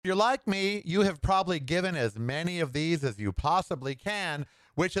If you're like me, you have probably given as many of these as you possibly can,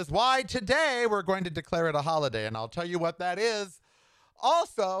 which is why today we're going to declare it a holiday, and I'll tell you what that is.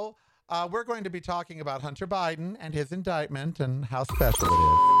 Also, we're going to be talking about Hunter Biden and his indictment and how special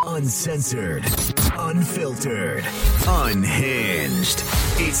it is. Uncensored, unfiltered, unhinged.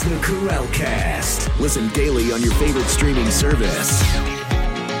 It's the Karel Cast. Listen daily on your favorite streaming service.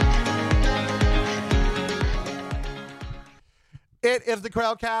 It is the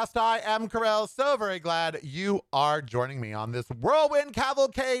Karel Cast. I am Karel. So very glad you are joining me on this whirlwind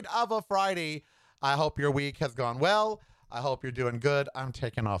cavalcade of a Friday. I hope your week has gone well. I hope you're doing good. I'm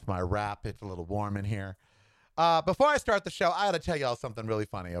taking off my wrap. It's a little warm in here. Before I start the show, I got to tell y'all something really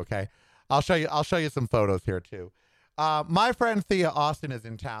funny, okay? I'll show you some photos here too. My friend Thea Austin is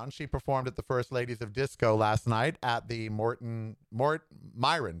in town. She performed at the First Ladies of Disco last night at the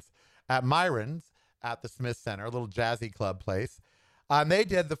Myron's at the Smith Center, a little jazzy club place. They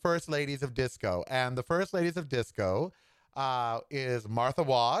did the First Ladies of Disco, and the First Ladies of Disco is Martha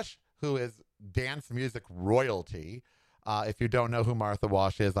Wash, who is dance music royalty. If you don't know who Martha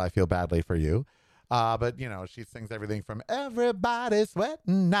Wash is, I feel badly for you. But, you know, she sings everything from Everybody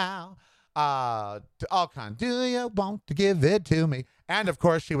Sweating Now to all kinds. Do you want to give it to me? And, of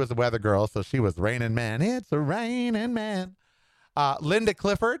course, she was a weather girl, so she was Raining Man. It's a raining man. Linda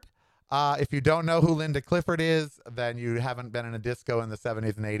Clifford. If you don't know who Linda Clifford is, then you haven't been in a disco in the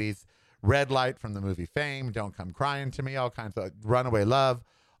 70s and 80s. Red Light from the movie Fame, Don't Come Crying to Me, all kinds of Runaway Love,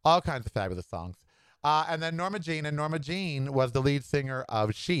 all kinds of fabulous songs. And then Norma Jean, and Norma Jean was the lead singer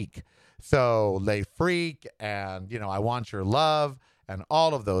of Chic. So Les Freak and, you know, I Want Your Love and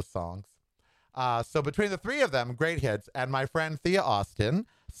all of those songs. So between the three of them, great hits. And my friend Thea Austin,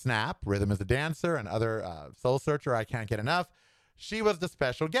 Snap, Rhythm is a Dancer, and other Soul Searcher, I Can't Get Enough, she was the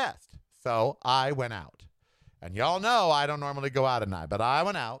special guest. So I went out. And y'all know I don't normally go out at night, but I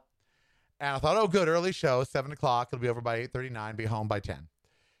went out. And I thought, oh, good, early show, 7 o'clock. It'll be over by 8:39, be home by 10.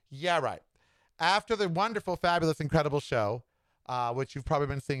 Yeah, right. After the wonderful, fabulous, incredible show, which you've probably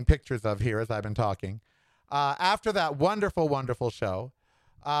been seeing pictures of here as I've been talking, after that wonderful, wonderful show,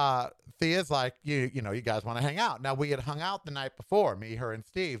 Thea's like, you know, you guys want to hang out. Now, we had hung out the night before, me, her, and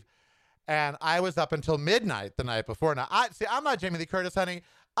Steve. And I was up until midnight the night before. Now, I'm not Jamie Lee Curtis, honey.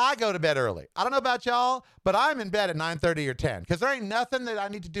 I go to bed early. I don't know about y'all, but I'm in bed at 9:30 or 10 because there ain't nothing that I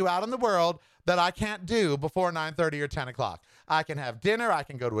need to do out in the world that I can't do before 9:30 or 10 o'clock. I can have dinner. I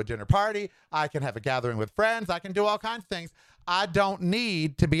can go to a dinner party. I can have a gathering with friends. I can do all kinds of things. I don't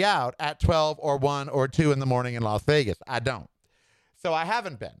need to be out at 12 or 1 or 2 in the morning in Las Vegas. I don't. So I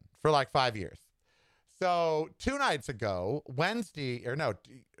haven't been for like 5 years. So 2 nights ago, when was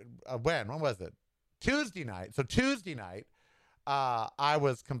it? Tuesday night. So Tuesday night, I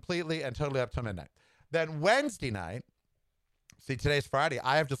was completely and totally up till midnight. Then Wednesday night, see, today's Friday.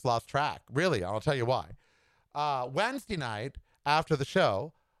 I have just lost track. Really, I'll tell you why. Wednesday night after the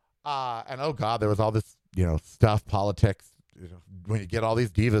show, and oh God, there was all this, you know, stuff, politics. You know, when you get all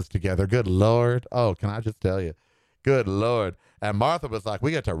these divas together, good Lord. Oh, can I just tell you? Good Lord. And Martha was like,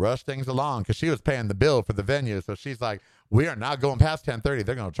 we get to rush things along because she was paying the bill for the venue. So she's like, we are not going past 10:30.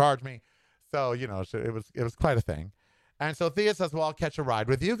 They're going to charge me. So, you know, it was quite a thing. And so Thea says, well, I'll catch a ride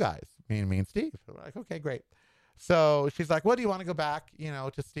with you guys, me and Steve. We're like, okay, great. So she's like, well, do you want to go back, you know,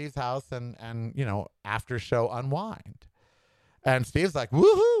 to Steve's house and you know, after show unwind? And Steve's like,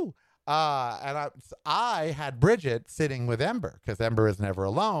 woohoo. And I had Bridget sitting with Ember because Ember is never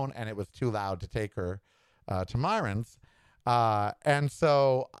alone and it was too loud to take her to Myron's. And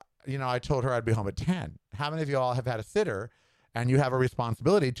so, you know, I told her I'd be home at 10. How many of you all have had a sitter and you have a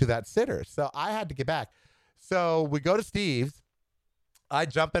responsibility to that sitter? So I had to get back. So we go to Steve's, I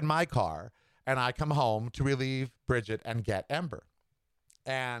jump in my car, and I come home to relieve Bridget and get Ember.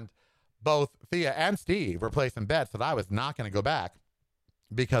 And both Thea and Steve were placing bets that I was not going to go back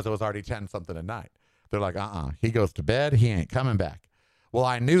because it was already 10-something at night. They're like, he goes to bed, he ain't coming back. Well,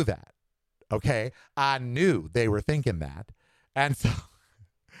 I knew that, okay? I knew they were thinking that. And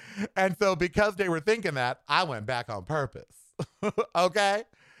so because they were thinking that, I went back on purpose, okay?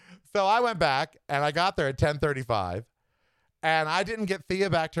 So I went back, and I got there at 10:35, and I didn't get Thea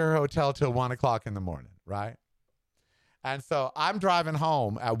back to her hotel till 1 o'clock in the morning, right? And so I'm driving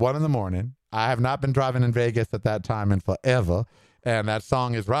home at 1 in the morning. I have not been driving in Vegas at that time in forever, and that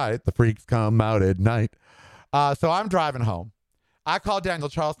song is right. The freaks come out at night. So I'm driving home. I called Daniel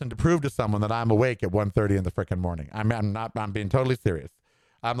Charleston to prove to someone that I'm awake at 1:30 in the frickin' morning. I'm being totally serious.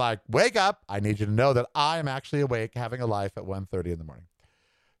 I'm like, wake up. I need you to know that I am actually awake, having a life at 1:30 in the morning.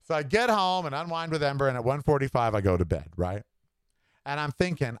 So I get home and unwind with Ember, and at 1:45 I go to bed, right? And I'm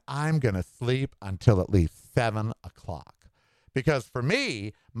thinking I'm going to sleep until at least 7 o'clock Because for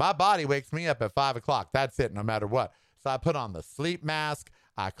me, my body wakes me up at 5 o'clock. That's it, no matter what. So I put on the sleep mask.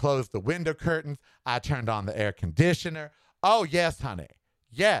 I closed the window curtains. I turned on the air conditioner. Oh, yes, honey.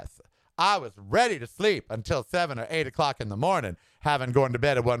 Yes. I was ready to sleep until 7 or 8 o'clock in the morning, having gone to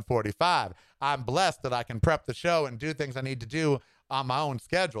bed at 1:45. I'm blessed that I can prep the show and do things I need to do on my own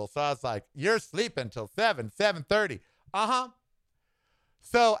schedule. So I was like, you're sleeping till 7:30. Uh-huh.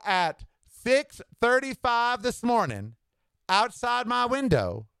 So at 6:35 this morning, outside my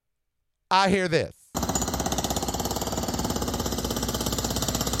window, I hear this.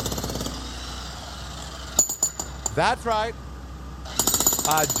 That's right.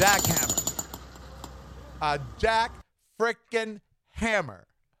 A jackhammer. A jack frickin' hammer.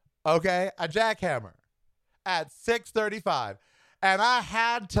 Okay? A jackhammer at 6:35. And I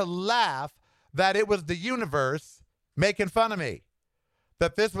had to laugh that it was the universe making fun of me.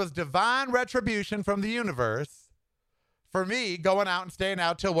 That this was divine retribution from the universe for me going out and staying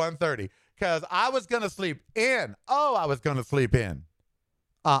out till 1:30. Because I was going to sleep in. Oh, I was going to sleep in.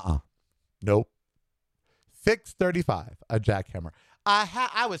 Nope. 6:35, a jackhammer.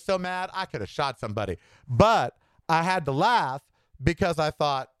 I was so mad I could have shot somebody. But I had to laugh because I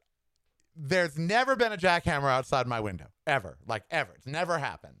thought, there's never been a jackhammer outside my window. Ever. Like, ever. It's never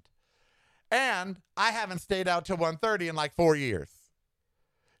happened. And I haven't stayed out till 1:30 in like 4 years.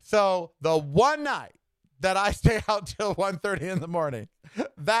 So the one night that I stay out till 1:30 in the morning,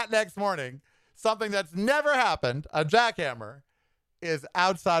 that next morning, something that's never happened, a jackhammer, is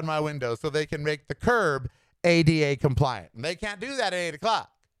outside my window so they can make the curb ADA compliant. And they can't do that at 8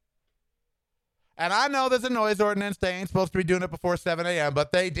 o'clock. And I know there's a noise ordinance. They ain't supposed to be doing it before 7 a.m.,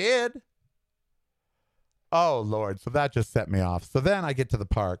 but they did. Oh, Lord. So that just set me off. So then I get to the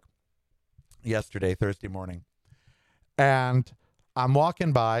park yesterday, Thursday morning, and I'm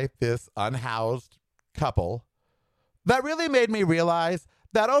walking by this unhoused couple that really made me realize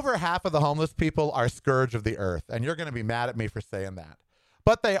that over half of the homeless people are scourge of the earth. And you're going to be mad at me for saying that.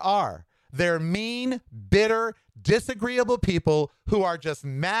 But they are. They're mean, bitter, disagreeable people who are just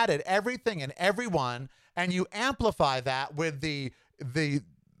mad at everything and everyone. And you amplify that with the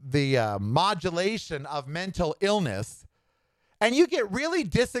modulation of mental illness. And you get really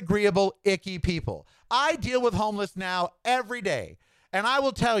disagreeable, icky people. I deal with homeless now every day. And I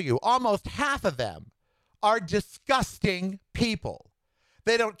will tell you, almost half of them are disgusting people.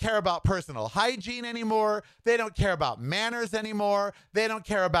 They don't care about personal hygiene anymore. They don't care about manners anymore. They don't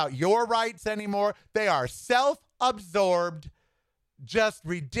care about your rights anymore. They are self-absorbed, just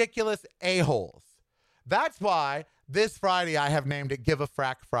ridiculous a-holes. That's why this Friday I have named it Give a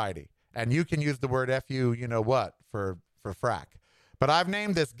Frack Friday. And you can use the word F-U, you know what, for frack. But I've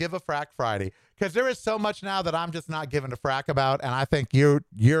named this Give a Frack Friday because there is so much now that I'm just not giving a frack about, and I think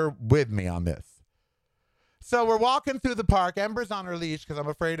you're with me on this. So we're walking through the park. Ember's on her leash because I'm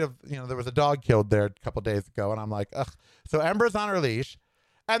afraid of, there was a dog killed there a couple days ago, and I'm like, ugh. So Ember's on her leash,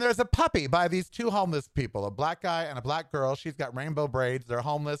 and there's a puppy by these two homeless people, a black guy and a black girl. She's got rainbow braids. They're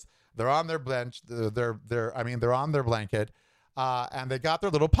homeless. They're on their bench. They're on their blanket, and they got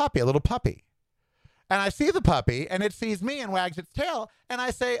their little puppy, a little puppy. And I see the puppy, and it sees me and wags its tail, and I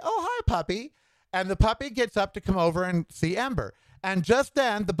say, oh, hi, puppy. And the puppy gets up to come over and see Ember. And just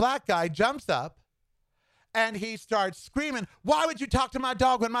then, the black guy jumps up, and he starts screaming, why would you talk to my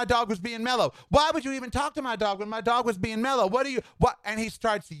dog when my dog was being mellow? Why would you even talk to my dog when my dog was being mellow? What? And he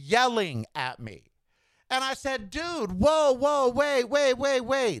starts yelling at me. And I said, dude, whoa,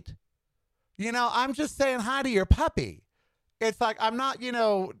 wait. I'm just saying hi to your puppy. It's like, I'm not,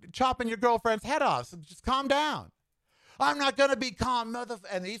 chopping your girlfriend's head off. So just calm down. I'm not going to be calm,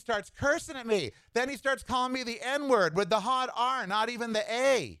 And he starts cursing at me. Then he starts calling me the N-word with the hard R, not even the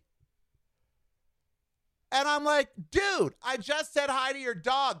A. And I'm like, dude, I just said hi to your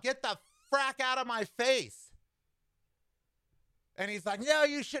dog. Get the frack out of my face. And he's like, no,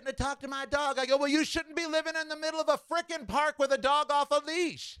 you shouldn't have talked to my dog. I go, well, you shouldn't be living in the middle of a frickin' park with a dog off a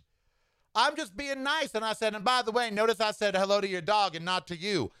leash. I'm just being nice. And I said, and by the way, notice I said hello to your dog and not to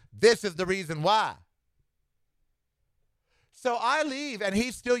you. This is the reason why. So I leave, and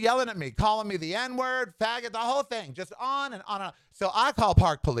he's still yelling at me, calling me the N-word, faggot, the whole thing, just on and on. So I call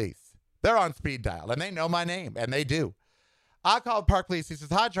park police. They're on speed dial, and they know my name, and they do. I called park police. He says,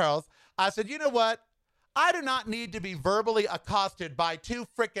 hi, Charles. I said, you know what? I do not need to be verbally accosted by two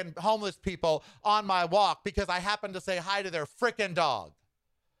frickin' homeless people on my walk because I happen to say hi to their frickin' dog.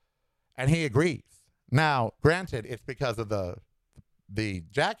 And he agrees. Now, granted, it's because of the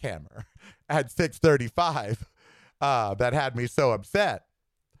jackhammer at 6:35 that had me so upset.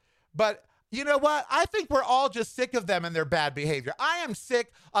 But You know what? I think we're all just sick of them and their bad behavior. I am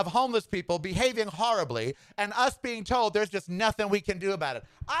sick of homeless people behaving horribly and us being told there's just nothing we can do about it.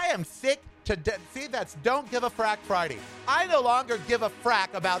 I am sick to see, that's Don't Give a Frack Friday. I no longer give a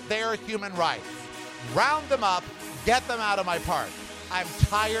frack about their human rights. Round them up, get them out of my park. I'm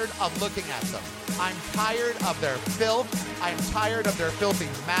tired of looking at them. I'm tired of their filth. I'm tired of their filthy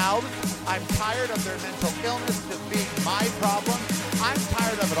mouths. I'm tired of their mental illness just being my problem. I'm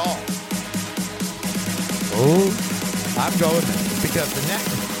tired of it all. Oh, I'm going there.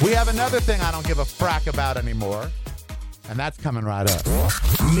 Because we have another thing I don't give a frack about anymore. And that's coming right up.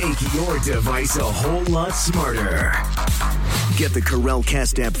 Make your device a whole lot smarter. Get the Karel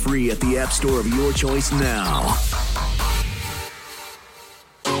Cast app free at the App Store of your choice now.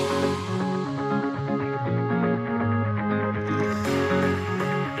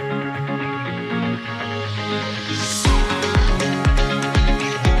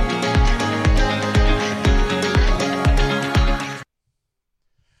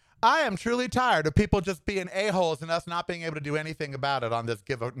 I am truly tired of people just being a-holes and us not being able to do anything about it on this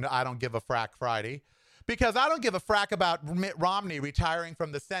I don't give a frack Friday. Because I don't give a frack about Mitt Romney retiring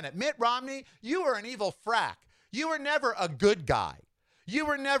from the Senate. Mitt Romney, you were an evil frack. You were never a good guy. You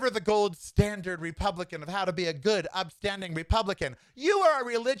were never the gold standard Republican of how to be a good, upstanding Republican. You were a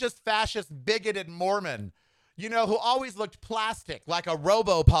religious, fascist, bigoted Mormon, who always looked plastic like a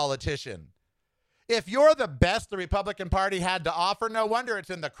robo-politician. If you're the best the Republican Party had to offer, no wonder it's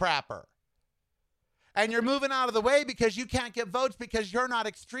in the crapper. And you're moving out of the way because you can't get votes because you're not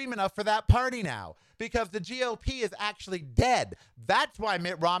extreme enough for that party now. Because the GOP is actually dead. That's why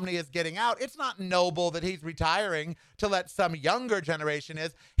Mitt Romney is getting out. It's not noble that he's retiring to let some younger generation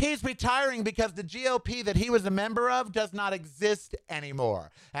is. He's retiring because the GOP that he was a member of does not exist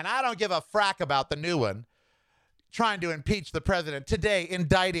anymore. And I don't give a frack about the new one. Trying to impeach the president today,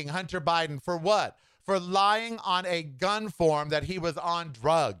 indicting Hunter Biden for what? For lying on a gun form that he was on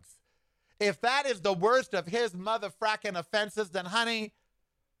drugs. If that is the worst of his motherfracking offenses, then honey,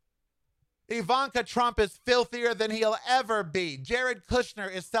 Ivanka Trump is filthier than he'll ever be. Jared Kushner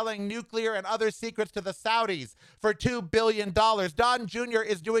is selling nuclear and other secrets to the Saudis for $2 billion. Don Jr.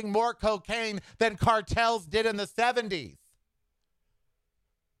 is doing more cocaine than cartels did in the 70s.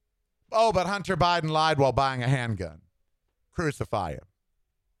 Oh, but Hunter Biden lied while buying a handgun. Crucify him.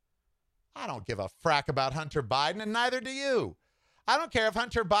 I don't give a frack about Hunter Biden, and neither do you. I don't care if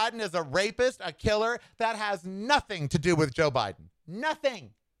Hunter Biden is a rapist, a killer. That has nothing to do with Joe Biden.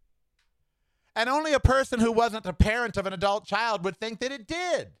 Nothing. And only a person who wasn't a parent of an adult child would think that it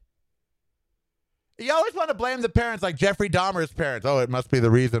did. You always want to blame the parents like Jeffrey Dahmer's parents. Oh, it must be the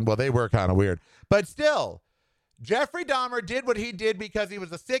reason. Well, they were kind of weird. But still, Jeffrey Dahmer did what he did because he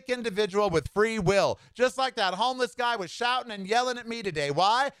was a sick individual with free will. Just like that homeless guy was shouting and yelling at me today.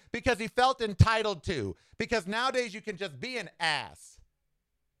 Why? Because he felt entitled to. Because nowadays you can just be an ass.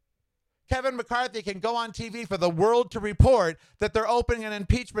 Kevin McCarthy can go on TV for the world to report that they're opening an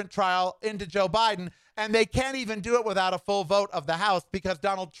impeachment trial into Joe Biden, and they can't even do it without a full vote of the House because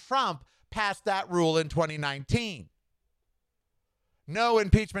Donald Trump passed that rule in 2019. No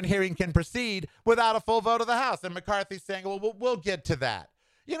impeachment hearing can proceed without a full vote of the House. And McCarthy's saying, well, we'll get to that.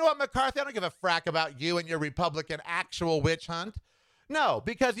 You know what, McCarthy? I don't give a frack about you and your Republican actual witch hunt. No,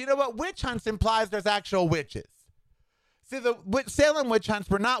 because you know what? Witch hunts implies there's actual witches. See, the Salem witch hunts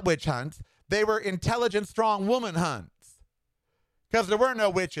were not witch hunts. They were intelligent, strong woman hunts. Because there were no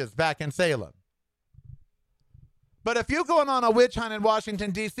witches back in Salem. But if you're going on a witch hunt in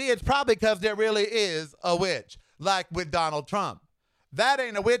Washington, D.C., it's probably because there really is a witch, like with Donald Trump. That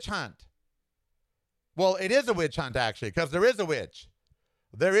ain't a witch hunt. Well, it is a witch hunt, actually, because there is a witch.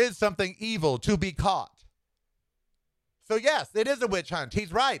 There is something evil to be caught. So, yes, it is a witch hunt.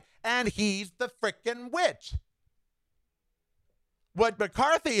 He's right. And he's the frickin' witch. What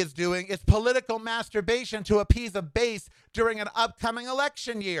McCarthy is doing is political masturbation to appease a base during an upcoming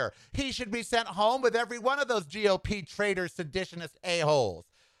election year. He should be sent home with every one of those GOP traitor, seditionist a-holes.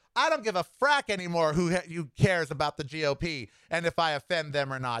 I don't give a frack anymore who cares about the GOP and if I offend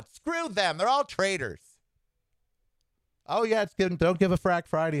them or not. Screw them. They're all traitors. Oh, yeah, it's good. Don't give a frack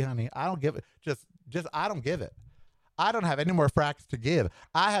Friday, honey. I don't give it. Just I don't give it. I don't have any more fracks to give.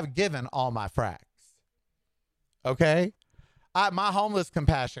 I have given all my fracks. Okay? My homeless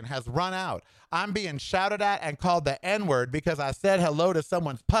compassion has run out. I'm being shouted at and called the N-word because I said hello to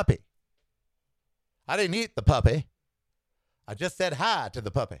someone's puppy. I didn't eat the puppy. I just said hi to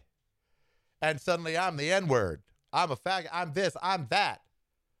the puppy. And suddenly I'm the N-word. I'm a faggot. I'm this. I'm that.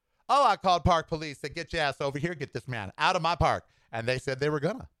 Oh, I called park police. Said, get your ass over here. Get this man out of my park. And they said they were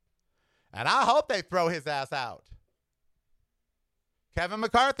gonna. And I hope they throw his ass out. Kevin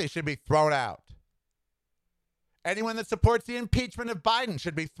McCarthy should be thrown out. Anyone that supports the impeachment of Biden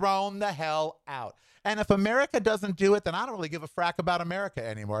should be thrown the hell out. And if America doesn't do it, then I don't really give a frack about America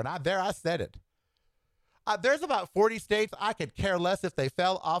anymore. And I said it. There's about 40 states I could care less if they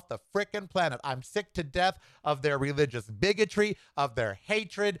fell off the frickin' planet. I'm sick to death of their religious bigotry, of their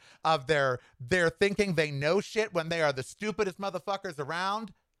hatred, of their thinking they know shit when they are the stupidest motherfuckers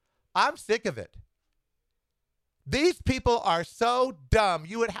around. I'm sick of it. These people are so dumb,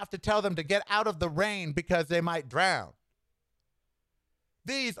 you would have to tell them to get out of the rain because they might drown.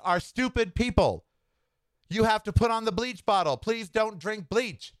 These are stupid people. You have to put on the bleach bottle. Please don't drink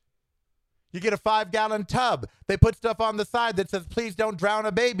bleach. You get a 5-gallon tub. They put stuff on the side that says, please don't drown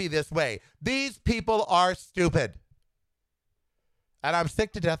a baby this way. These people are stupid. And I'm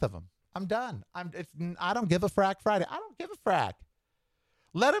sick to death of them. I'm done. I don't give a frack Friday. I don't give a frack.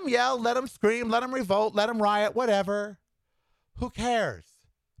 Let them yell, let them scream, let them revolt, let them riot, whatever. Who cares?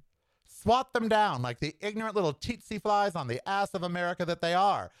 Swat them down like the ignorant little tsetse flies on the ass of America that they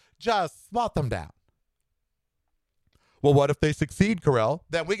are. Just swat them down. Well, what if they succeed, Karel?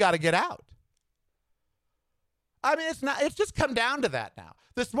 Then we got to get out. I mean, it's just come down to that now.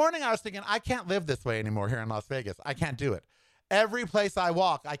 This morning I was thinking, I can't live this way anymore here in Las Vegas. I can't do it. Every place I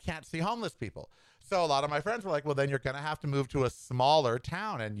walk, I can't see homeless people. So a lot of my friends were like, well, then you're going to have to move to a smaller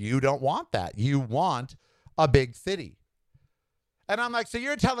town, and you don't want that. You want a big city. And I'm like, so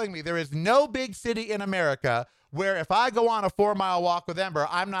you're telling me there is no big city in America where if I go on a 4-mile walk with Ember,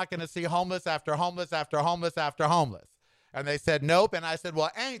 I'm not going to see homeless after homeless after homeless after homeless. And they said, nope. And I said,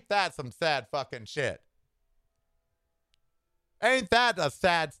 well, ain't that some sad fucking shit? Ain't that a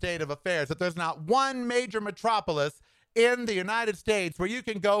sad state of affairs that there's not one major metropolis in the United States where you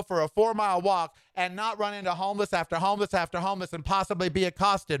can go for a 4-mile walk and not run into homeless after homeless after homeless and possibly be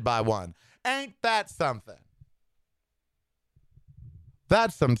accosted by one? Ain't that something?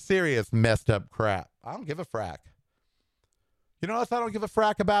 That's some serious messed up crap. I don't give a frack. You know what else I don't give a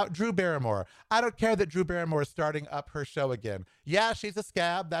frack about? Drew Barrymore. I don't care that Drew Barrymore is starting up her show again. Yeah, she's a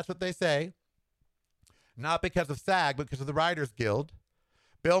scab. That's what they say. Not because of SAG, but because of the Writers Guild.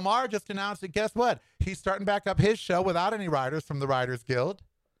 Bill Maher just announced that, guess what? He's starting back up his show without any writers from the Writers Guild.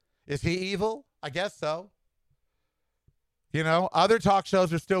 Is he evil? I guess so. You know, other talk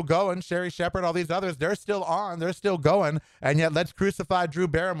shows are still going. Sherry Shepherd, all these others, they're still on. They're still going. And yet let's crucify Drew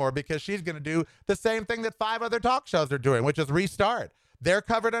Barrymore because she's going to do the same thing that 5 other talk shows are doing, which is restart. They're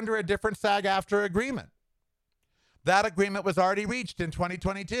covered under a different SAG-AFTRA agreement. That agreement was already reached in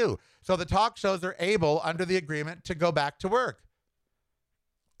 2022. So the talk shows are able, under the agreement, to go back to work.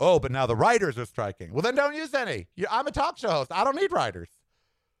 Oh, but now the writers are striking. Well, then don't use any. I'm a talk show host. I don't need writers.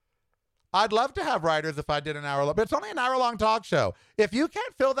 I'd love to have writers if I did an hour long, but it's only an hour-long talk show. If you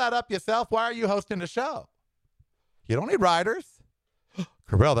can't fill that up yourself, why are you hosting a show? You don't need writers.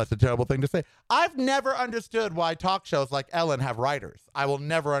 Karel, that's a terrible thing to say. I've never understood why talk shows like Ellen have writers. I will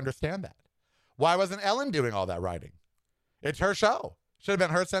never understand that. Why wasn't Ellen doing all that writing? It's her show. Should have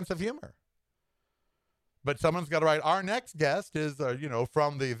been her sense of humor. But someone's got to write, our next guest is,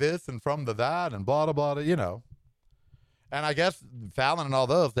 from the this and from the that and blah, blah, blah, And I guess Fallon and all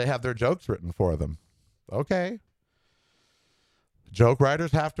those, they have their jokes written for them. Okay. Joke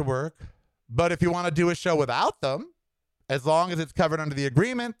writers have to work. But if you want to do a show without them, as long as it's covered under the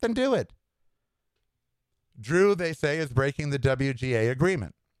agreement, then do it. Drew, they say, is breaking the WGA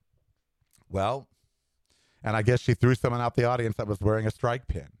agreement. Well, and I guess she threw someone out the audience that was wearing a strike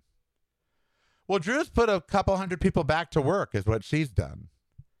pin. Well, Drew's put a couple hundred people back to work is what she's done.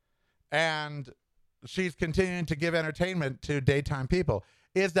 And she's continuing to give entertainment to daytime people.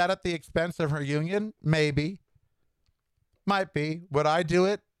 Is that at the expense of her union? Maybe. Might be. Would I do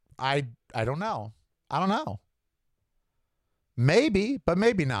it? I don't know. I don't know. Maybe, but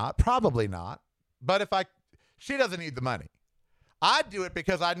maybe not. Probably not. But she doesn't need the money. I'd do it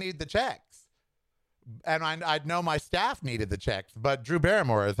because I need the checks. And I'd know my staff needed the checks. But Drew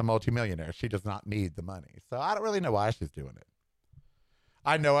Barrymore is a multimillionaire. She does not need the money. So I don't really know why she's doing it.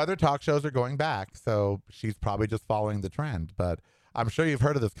 I know other talk shows are going back, so she's probably just following the trend. But I'm sure you've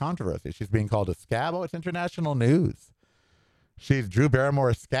heard of this controversy. She's being called a scab. Oh, it's international news. She's Drew Barrymore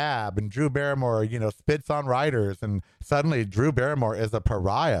a scab, and Drew Barrymore, spits on writers, and suddenly Drew Barrymore is a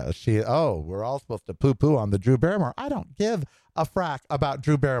pariah. We're all supposed to poo-poo on the Drew Barrymore. I don't give a frack about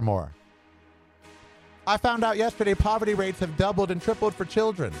Drew Barrymore. I found out yesterday poverty rates have doubled and tripled for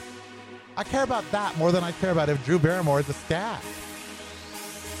children. I care about that more than I care about if Drew Barrymore is a scab.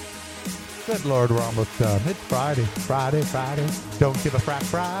 Good Lord, we're almost done. It's Friday. Don't give a frack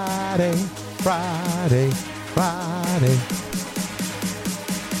Friday.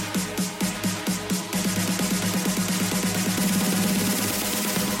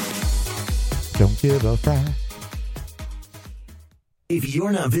 don't give a frack. If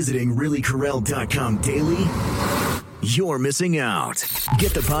you're not visiting reallykarel.com daily, you're missing out.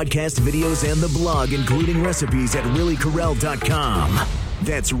 Get the podcast, videos, and the blog, including recipes at reallykarel.com.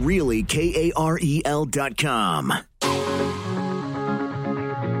 That's really KAREL.com.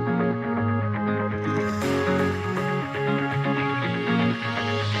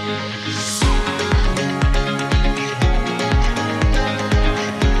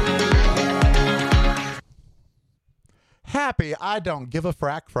 Happy I don't give a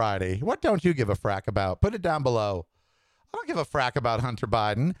frack Friday. What don't you give a frack about? Put it down below. I don't give a frack about Hunter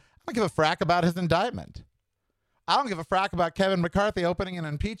Biden. I don't give a frack about his indictment. I don't give a frack about Kevin McCarthy opening an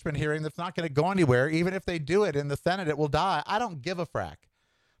impeachment hearing that's not going to go anywhere. Even if they do it in the Senate, it will die. I don't give a frack.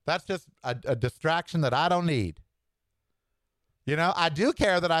 That's just a distraction that I don't need. You know, I do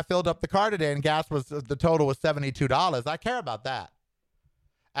care that I filled up the car today and gas was, the total was $72. I care about that.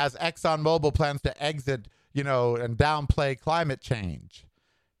 As ExxonMobil plans to exit, you know, and downplay climate change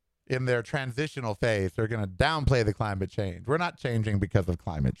in their transitional phase. They're going to downplay the climate change. We're not changing because of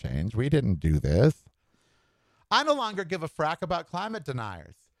climate change. We didn't do this. I no longer give a frack about climate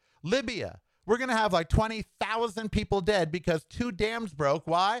deniers. Libya, we're going to have like 20,000 people dead because 2 dams broke.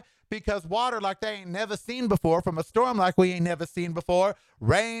 Why? Because water like they ain't never seen before from a storm like we ain't never seen before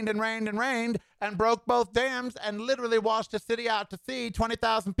rained and rained and rained and broke both dams and literally washed a city out to sea,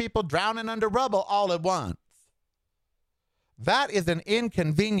 20,000 people drowning under rubble all at once. That is an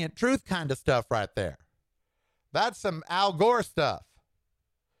inconvenient truth kind of stuff right there. That's some Al Gore stuff.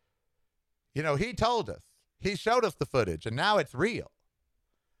 You know, he told us. He showed us the footage, and now it's real.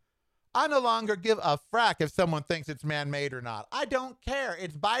 I no longer give a frack if someone thinks it's man-made or not. I don't care.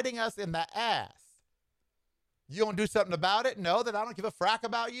 It's biting us in the ass. You gonna do something about it? No, then I don't give a frack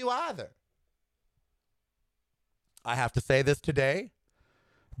about you either. I have to say this today,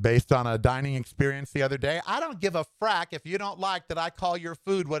 based on a dining experience the other day. I don't give a frack if you don't like that I call your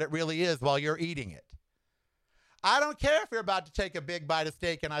food what it really is while you're eating it. I don't care if you're about to take a big bite of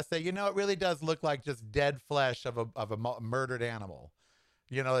steak and I say, you know, it really does look like just dead flesh of a murdered animal.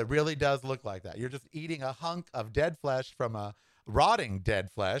 You know, it really does look like that. You're just eating a hunk of dead flesh from a rotting dead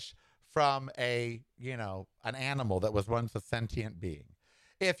flesh from an animal that was once a sentient being.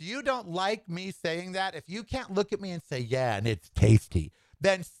 If you don't like me saying that, if you can't look at me and say, yeah, and it's tasty,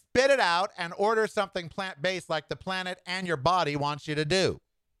 then spit it out and order something plant-based like the planet and your body wants you to do.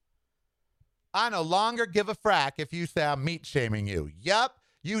 I no longer give a frack if you say I'm meat shaming you. Yup,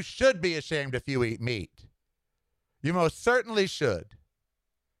 you should be ashamed if you eat meat. You most certainly should.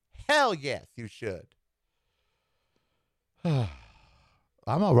 Hell yes, you should. I'm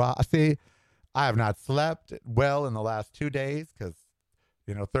all right. See, I have not slept well in the last 2 days because,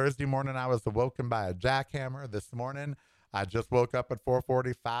 you know, Thursday morning I was awoken by a jackhammer. This morning I just woke up at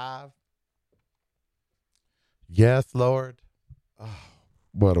 4:45. Yes, Lord. Oh,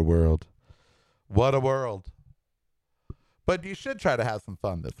 what a world. What a world. But you should try to have some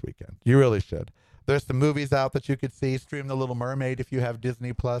fun this weekend. You really should. There's some movies out that you could see. Stream The Little Mermaid if you have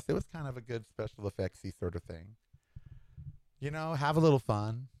Disney Plus. It was kind of a good special effectsy sort of thing. You know, have a little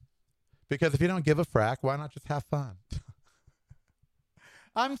fun. Because if you don't give a frack, why not just have fun?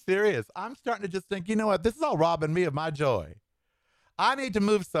 I'm serious. I'm starting to just think, you know what? This is all robbing me of my joy. I need to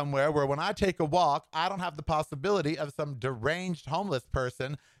move somewhere where when I take a walk, I don't have the possibility of some deranged homeless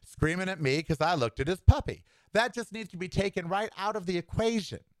person screaming at me because I looked at his puppy. That just needs to be taken right out of the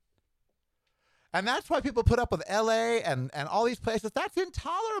equation. And that's why people put up with LA and all these places. That's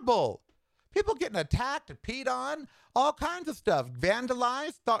intolerable. People getting attacked, peed on, all kinds of stuff.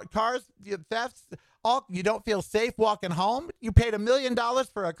 Vandalized, cars, thefts. You don't feel safe walking home. You paid $1 million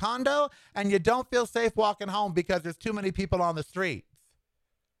for a condo and you don't feel safe walking home because there's too many people on the streets.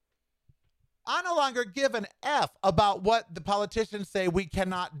 I no longer give an F about what the politicians say we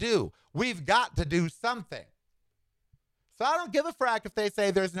cannot do. We've got to do something. So I don't give a frack if they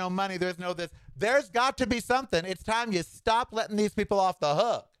say there's no money, there's no this. There's got to be something. It's time you stop letting these people off the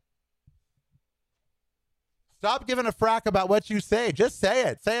hook. Stop giving a frack about what you say. Just say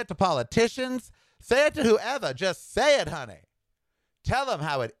it. Say it to politicians. Say it to whoever. Just say it, honey. Tell them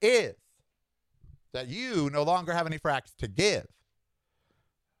how it is. That you no longer have any fracks to give.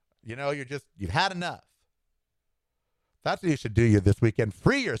 You know, you've had enough. That's what you should do this weekend.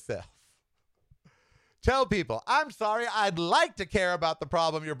 Free yourself. Tell people, I'm sorry, I'd like to care about the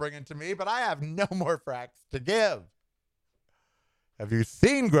problem you're bringing to me, but I have no more fracks to give. Have you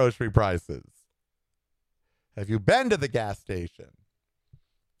seen grocery prices? Have you been to the gas station?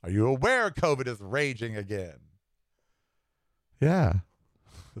 Are you aware COVID is raging again? Yeah.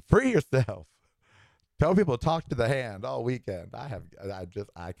 Free yourself. Tell people talk to the hand all weekend.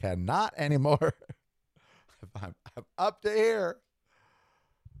 I cannot anymore. I'm up to here.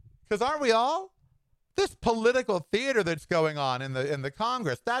 Because aren't we all? This political theater that's going on in the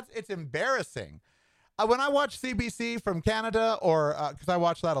Congress, it's embarrassing. When I watch CBC from Canada, or because I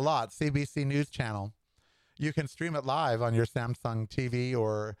watch that a lot, CBC News Channel, you can stream it live on your Samsung TV,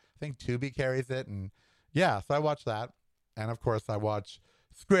 or I think Tubi carries it. And yeah, so I watch that. And of course, I watch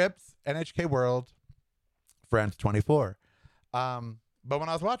Scripps, NHK World, France 24. But when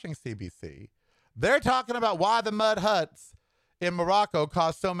I was watching CBC, they're talking about why the mud huts in Morocco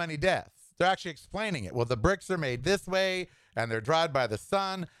caused so many deaths. They're actually explaining it. Well, the bricks are made this way, and they're dried by the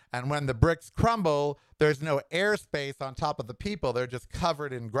sun. And when the bricks crumble, there's no airspace on top of the people. They're just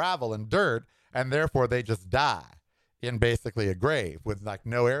covered in gravel and dirt, and therefore they just die in basically a grave with like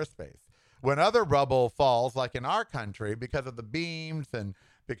no airspace. When other rubble falls, like in our country, because of the beams and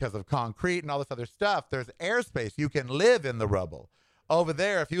because of concrete and all this other stuff, there's airspace. You can live in the rubble. Over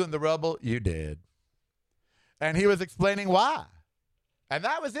there, if you in the rubble, you dead. And he was explaining why. And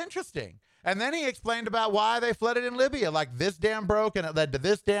that was interesting. And then he explained about why they flooded in Libya. Like this dam broke and it led to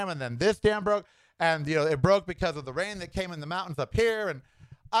this dam, and then this dam broke. And, it broke because of the rain that came in the mountains up here. And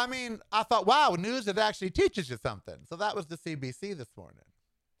I mean, I thought, wow, news that actually teaches you something. So that was the CBC this morning.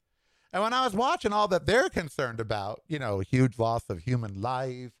 And when I was watching all that they're concerned about, huge loss of human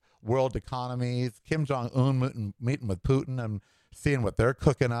life, world economies, Kim Jong-un meeting with Putin and seeing what they're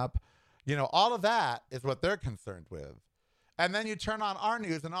cooking up, all of that is what they're concerned with. And then you turn on our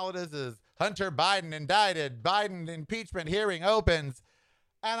news and all it is Hunter Biden indicted, Biden impeachment hearing opens.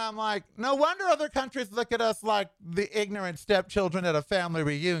 And I'm like, no wonder other countries look at us like the ignorant stepchildren at a family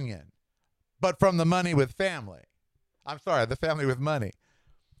reunion, but from the money with family. I'm sorry, the family with money.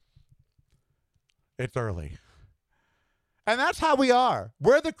 It's early. And that's how we are.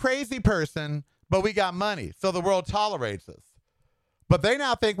 We're the crazy person, but we got money, so the world tolerates us. But they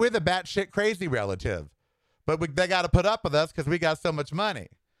now think we're the batshit crazy relative. But they got to put up with us because we got so much money.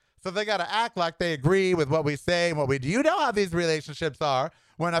 So they got to act like they agree with what we say and what we do. You know how these relationships are.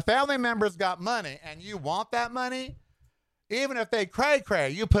 When a family member's got money and you want that money, even if they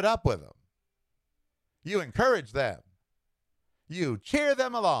cray-cray, you put up with them. You encourage them. You cheer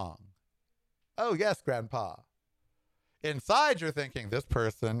them along. Oh, yes, Grandpa. Inside, you're thinking, this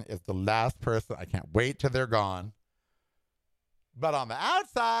person is the last person. I can't wait till they're gone. But on the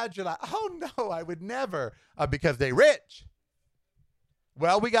outside, you're like, oh, no, I would never, because they rich.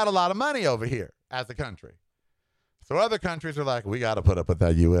 Well, we got a lot of money over here as a country. So other countries are like, we got to put up with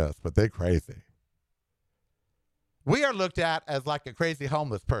that U.S., but they crazy. We are looked at as like a crazy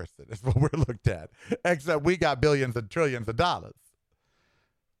homeless person is what we're looked at, except we got billions and trillions of dollars.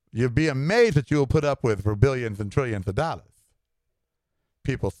 You'd be amazed what you will put up with for billions and trillions of dollars.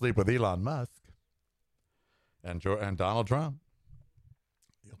 People sleep with Elon Musk and Donald Trump.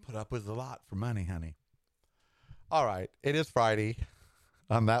 You'll put up with a lot for money, honey. All right, it is Friday.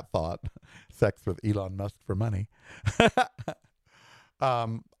 On that thought, sex with Elon Musk for money.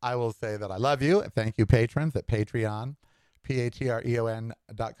 I will say that I love you. Thank you, patrons, at Patreon,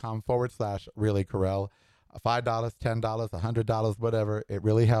 patreon.com/Really Karel. $5, $10, $100, whatever. It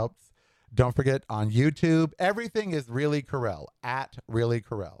really helps. Don't forget on YouTube, everything is Really Karel, at Really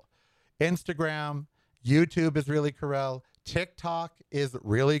Karel. Instagram, YouTube is Really Karel. TikTok is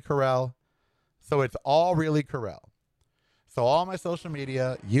Really Karel. So it's all Really Karel. So all my social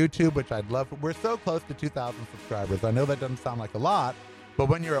media, YouTube, which I'd love. We're so close to 2,000 subscribers. I know that doesn't sound like a lot, but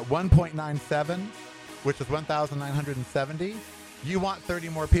when you're at 1.97, which is 1,970, you want 30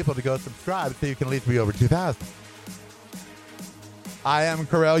 more people to go subscribe so you can at least be over 2,000. I am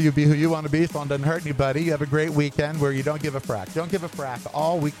Karel. You be who you want to be, so it doesn't hurt anybody. You have a great weekend where you don't give a frack. Don't give a frack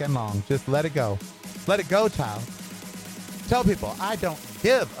all weekend long. Just let it go. Let it go, child. Tell people, I don't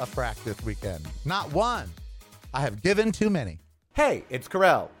give a frack this weekend. Not one. I have given too many. Hey, it's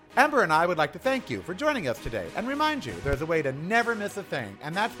Karel. Ember and I would like to thank you for joining us today and remind you there's a way to never miss a thing,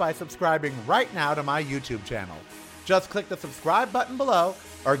 and that's by subscribing right now to my YouTube channel. Just click the subscribe button below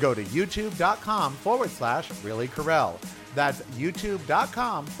or go to youtube.com/Really Karel. That's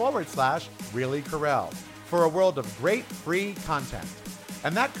youtube.com/Really Karel for a world of great free content.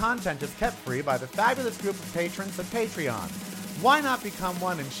 And that content is kept free by the fabulous group of patrons at Patreon. Why not become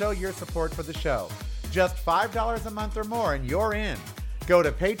one and show your support for the show? Just $5 a month or more and you're in. Go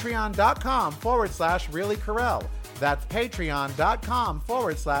to patreon.com/Really Karel. That's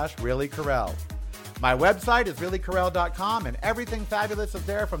patreon.com/Really Karel. My website is reallykarel.com, and everything fabulous is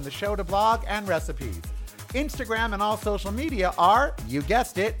there, from the show to blog and recipes. Instagram and all social media are, you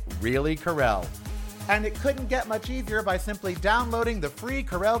guessed it, Really Karel. And it couldn't get much easier by simply downloading the free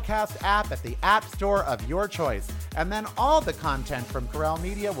KarelCast app at the app store of your choice. And then all the content from Karel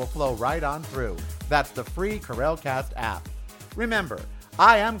Media will flow right on through. That's the free KarelCast app. Remember,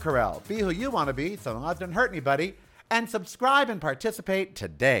 I am Karel. Be who you want to be, so long as it doesn't hurt anybody. And subscribe and participate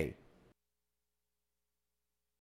today.